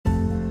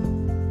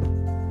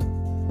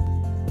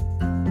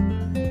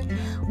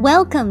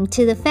Welcome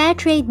to the Fair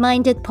Trade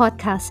Minded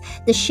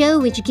podcast, the show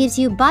which gives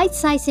you bite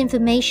sized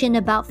information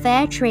about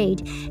fair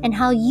trade and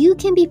how you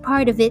can be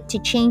part of it to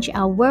change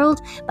our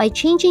world by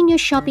changing your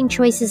shopping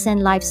choices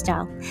and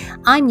lifestyle.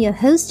 I'm your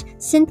host,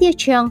 Cynthia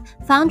Cheong,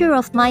 founder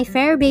of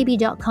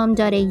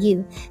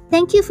myfairbaby.com.au.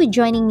 Thank you for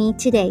joining me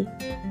today.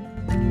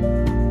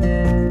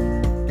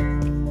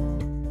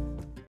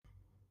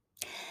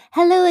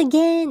 Hello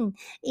again!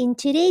 In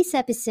today's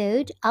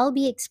episode, I'll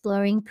be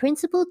exploring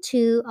Principle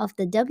 2 of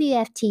the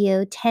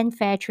WFTO 10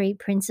 Fair Trade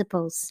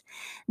Principles.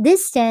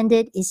 This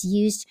standard is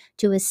used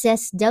to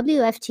assess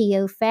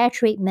WFTO Fair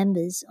Trade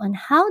members on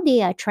how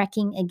they are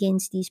tracking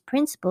against these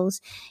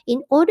principles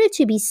in order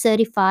to be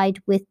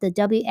certified with the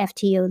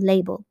WFTO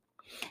label.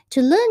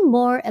 To learn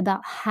more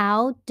about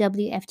how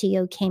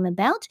WFTO came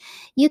about,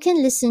 you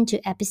can listen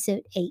to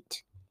episode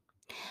 8.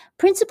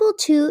 Principle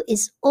 2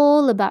 is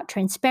all about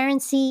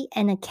transparency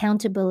and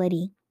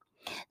accountability.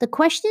 The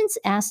questions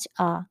asked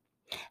are: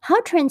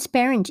 how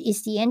transparent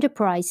is the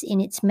enterprise in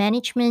its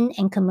management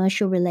and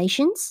commercial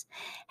relations?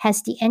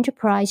 Has the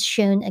enterprise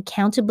shown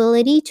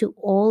accountability to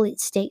all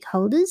its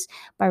stakeholders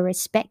by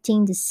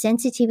respecting the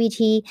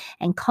sensitivity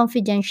and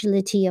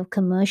confidentiality of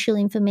commercial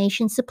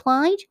information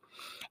supplied?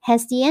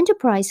 Has the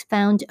enterprise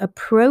found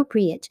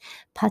appropriate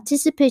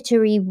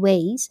participatory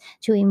ways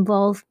to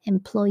involve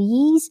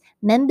employees,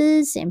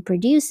 members, and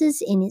producers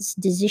in its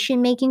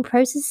decision-making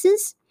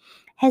processes?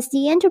 Has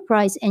the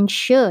enterprise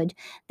ensured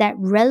that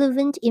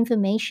relevant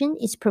information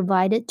is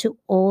provided to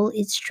all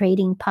its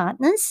trading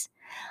partners?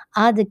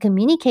 Are the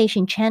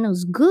communication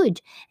channels good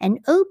and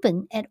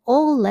open at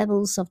all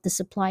levels of the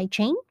supply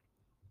chain?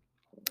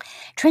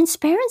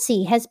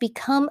 Transparency has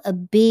become a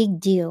big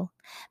deal.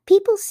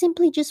 People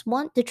simply just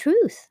want the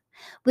truth.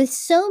 With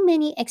so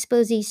many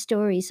expose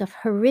stories of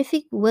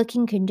horrific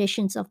working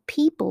conditions of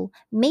people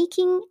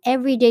making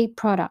everyday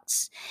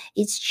products,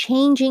 it's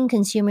changing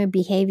consumer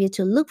behavior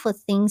to look for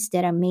things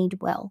that are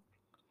made well.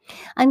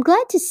 I'm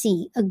glad to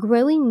see a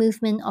growing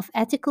movement of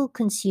ethical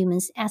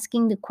consumers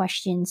asking the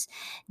questions,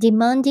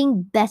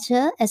 demanding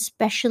better,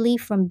 especially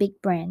from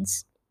big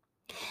brands.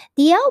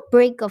 The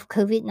outbreak of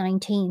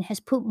COVID-19 has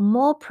put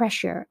more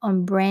pressure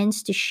on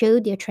brands to show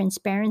their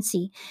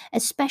transparency,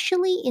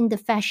 especially in the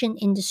fashion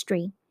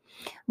industry.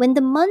 When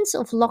the months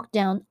of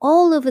lockdown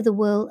all over the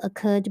world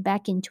occurred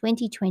back in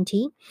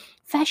 2020,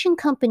 fashion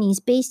companies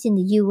based in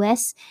the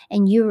US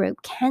and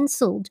Europe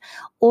canceled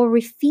or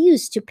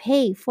refused to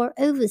pay for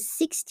over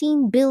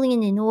 16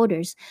 billion in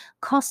orders,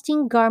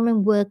 costing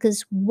garment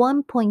workers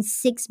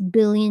 1.6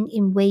 billion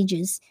in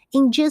wages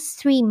in just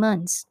 3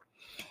 months.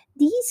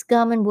 These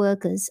garment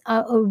workers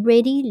are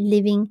already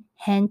living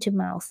hand to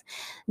mouth.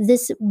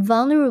 This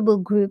vulnerable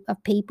group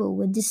of people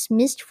were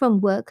dismissed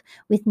from work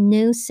with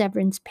no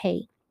severance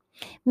pay.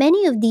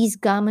 Many of these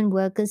garment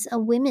workers are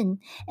women,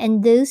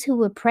 and those who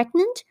were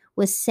pregnant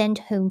were sent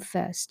home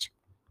first.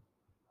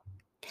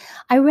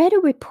 I read a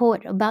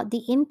report about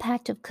the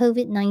impact of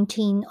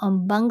COVID-19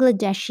 on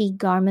Bangladeshi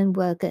garment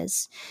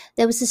workers.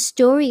 There was a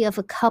story of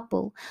a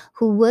couple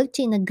who worked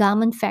in a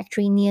garment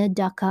factory near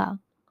Dhaka.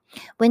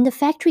 When the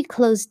factory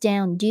closed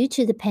down due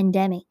to the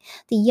pandemic,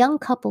 the young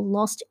couple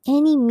lost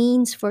any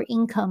means for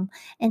income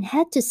and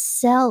had to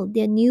sell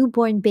their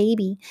newborn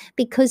baby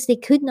because they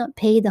could not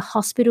pay the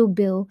hospital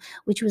bill,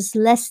 which was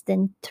less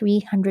than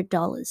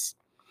 $300.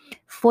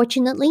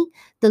 Fortunately,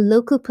 the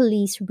local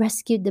police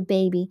rescued the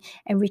baby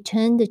and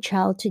returned the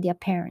child to their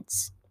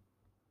parents.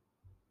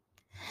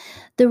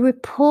 The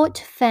report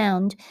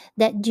found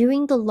that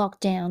during the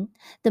lockdown,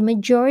 the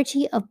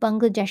majority of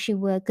Bangladeshi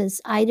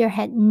workers either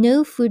had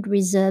no food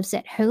reserves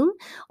at home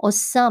or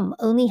some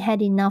only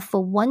had enough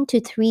for 1 to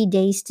 3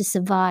 days to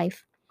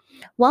survive.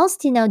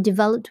 Whilst in our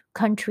developed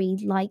country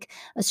like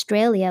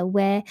Australia,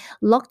 where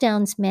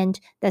lockdowns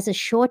meant there's a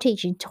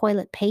shortage in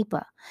toilet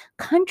paper,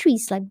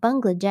 countries like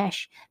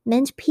Bangladesh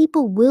meant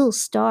people will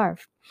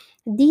starve.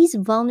 These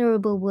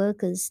vulnerable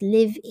workers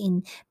live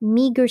in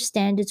meager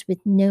standards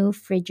with no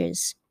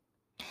fridges.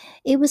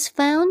 It was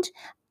found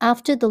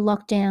after the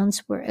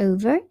lockdowns were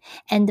over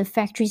and the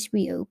factories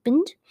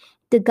reopened,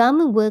 the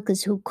garment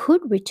workers who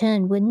could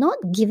return were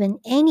not given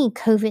any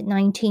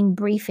COVID-19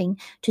 briefing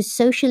to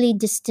socially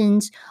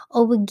distance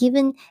or were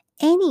given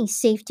any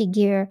safety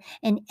gear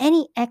and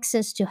any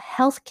access to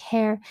health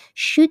care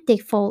should they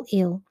fall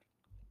ill.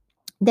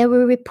 There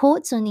were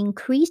reports on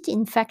increased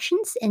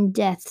infections and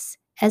deaths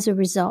as a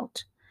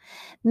result.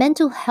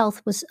 Mental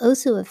health was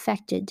also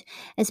affected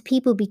as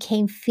people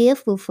became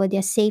fearful for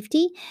their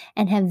safety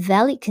and have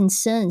valid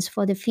concerns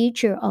for the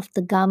future of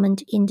the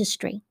garment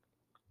industry.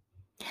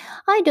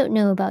 I don't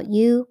know about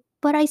you,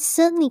 but I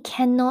certainly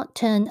cannot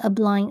turn a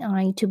blind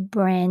eye to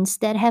brands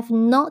that have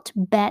not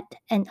bat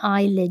an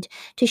eyelid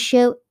to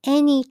show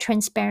any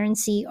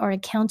transparency or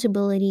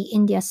accountability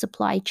in their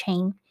supply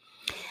chain.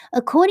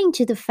 According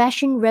to the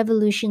Fashion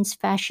Revolution's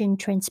Fashion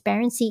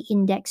Transparency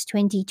Index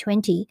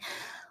 2020,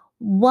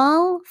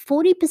 while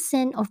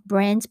 40% of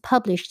brands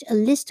published a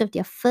list of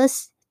their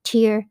first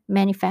tier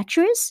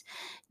manufacturers,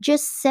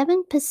 just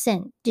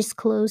 7%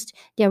 disclosed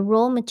their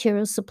raw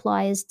material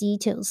suppliers'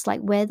 details,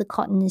 like where the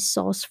cotton is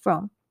sourced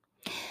from.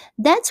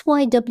 That's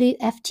why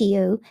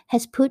WFTO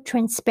has put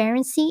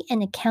transparency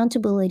and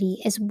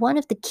accountability as one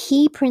of the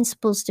key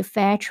principles to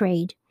fair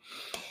trade.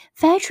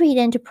 Fair trade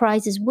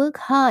enterprises work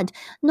hard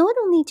not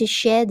only to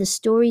share the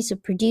stories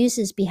of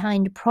producers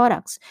behind the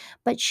products,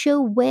 but show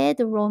where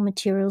the raw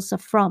materials are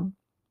from.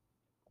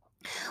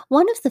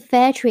 One of the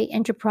fair trade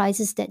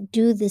enterprises that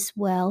do this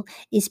well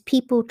is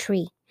People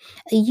Tree,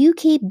 a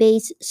UK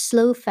based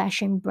slow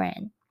fashion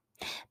brand.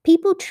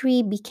 People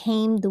Tree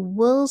became the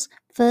world's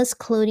first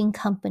clothing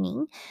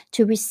company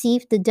to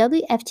receive the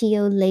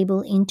WFTO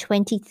label in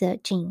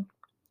 2013.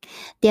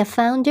 Their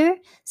founder,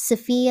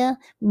 Sophia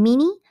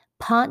Mini,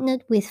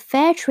 partnered with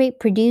fair trade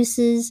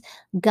producers,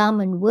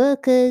 garment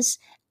workers,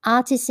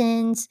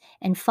 artisans,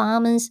 and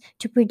farmers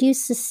to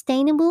produce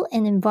sustainable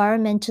and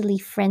environmentally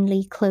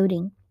friendly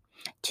clothing.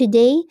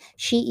 Today,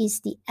 she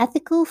is the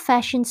ethical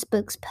fashion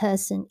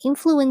spokesperson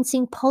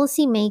influencing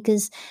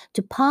policymakers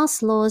to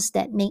pass laws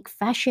that make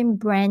fashion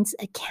brands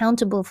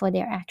accountable for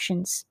their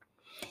actions.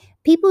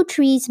 People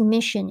Tree's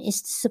mission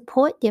is to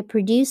support their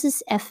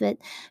producers' effort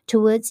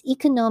towards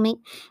economic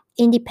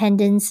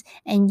independence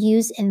and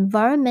use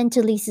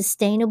environmentally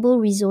sustainable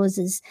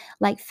resources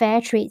like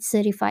fair trade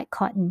certified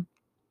cotton.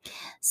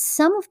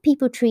 Some of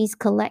People Tree's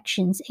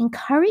collections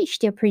encourage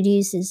their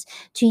producers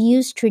to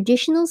use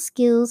traditional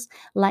skills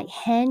like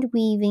hand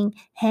weaving,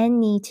 hand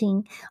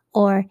knitting,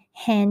 or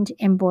hand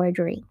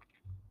embroidery.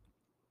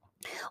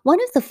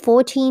 One of the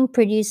 14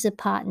 producer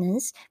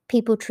partners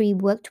People Tree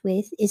worked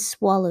with is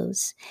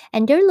Swallows,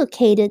 and they're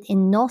located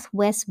in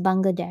northwest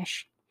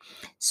Bangladesh.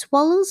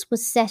 Swallows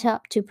was set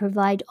up to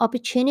provide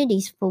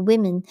opportunities for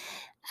women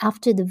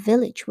after the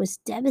village was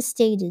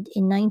devastated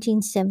in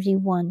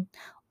 1971.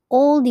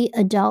 All the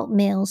adult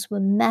males were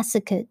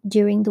massacred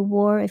during the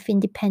War of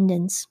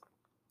Independence.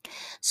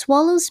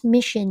 Swallow's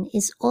mission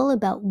is all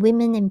about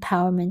women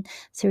empowerment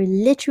through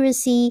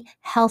literacy,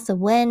 health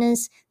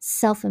awareness,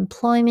 self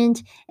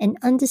employment, and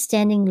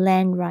understanding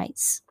land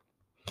rights.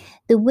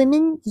 The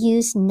women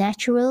use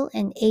natural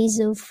and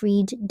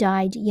azo-free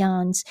dyed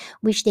yarns,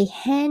 which they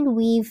hand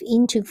weave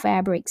into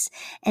fabrics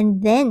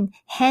and then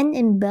hand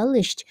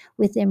embellished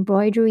with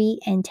embroidery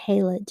and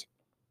tailored.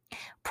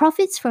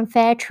 Profits from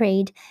fair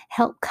trade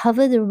help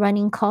cover the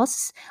running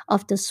costs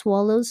of the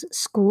Swallows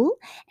School,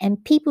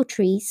 and People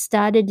Tree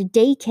started a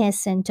daycare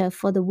center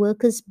for the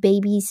workers'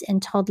 babies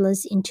and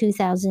toddlers in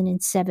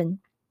 2007.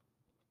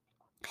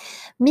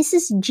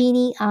 Mrs.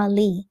 Jeannie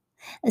Ali,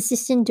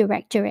 assistant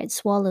director at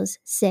Swallows,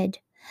 said,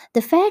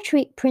 "The fair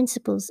trade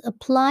principles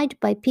applied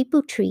by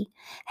People Tree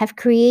have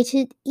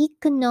created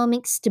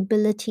economic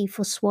stability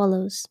for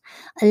Swallows,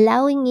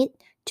 allowing it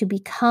to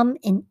become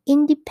an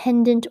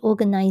independent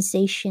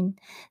organization.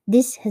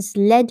 This has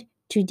led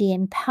to the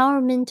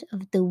empowerment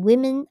of the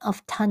women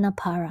of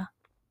Tanapara."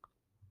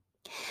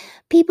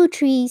 People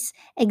Tree's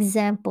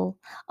example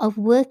of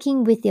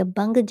working with their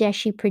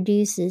Bangladeshi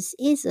producers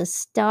is a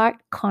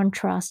stark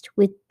contrast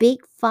with big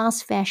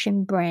fast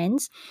fashion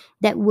brands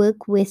that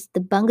work with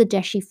the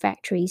Bangladeshi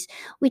factories,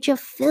 which are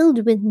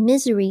filled with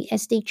misery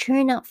as they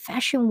churn out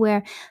fashion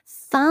wear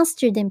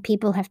faster than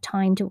people have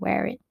time to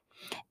wear it.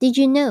 Did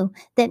you know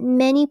that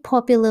many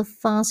popular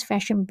fast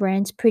fashion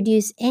brands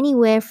produce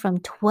anywhere from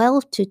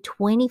 12 to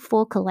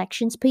 24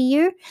 collections per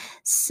year?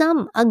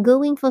 Some are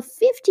going for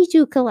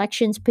 52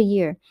 collections per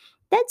year.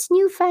 That's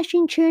new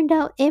fashion churned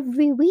out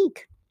every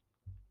week.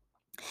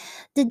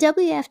 The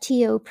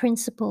WFTO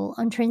principle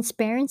on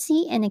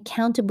transparency and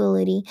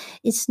accountability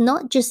is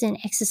not just an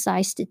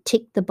exercise to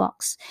tick the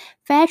box.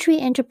 Factory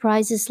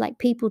enterprises like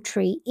People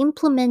Tree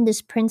implement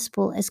this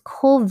principle as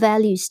core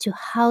values to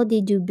how they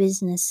do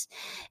business.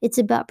 It's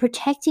about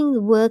protecting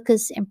the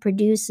workers and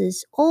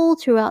producers all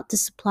throughout the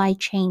supply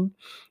chain,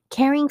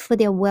 caring for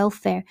their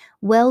welfare,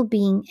 well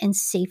being, and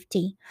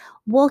safety,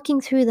 walking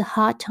through the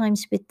hard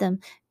times with them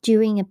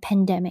during a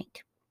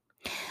pandemic.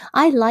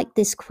 I like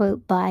this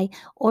quote by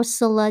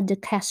Ursula de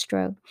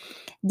Castro,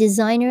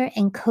 designer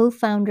and co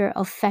founder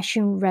of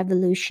Fashion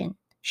Revolution.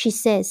 She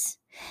says,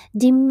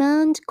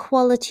 "Demand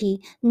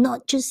quality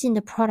not just in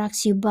the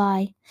products you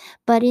buy,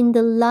 but in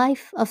the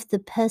life of the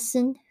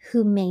person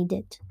who made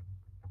it."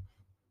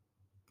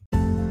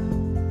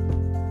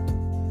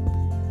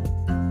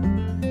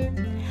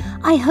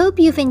 I hope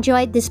you've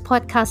enjoyed this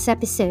podcast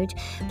episode.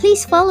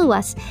 Please follow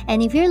us,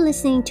 and if you're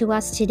listening to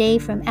us today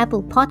from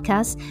Apple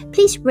Podcasts,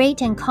 please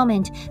rate and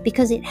comment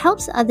because it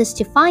helps others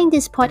to find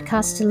this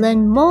podcast to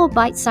learn more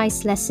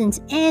bite-sized lessons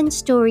and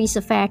stories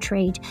of fair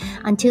trade.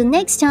 Until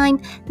next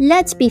time,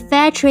 let's be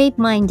fair trade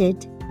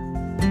minded.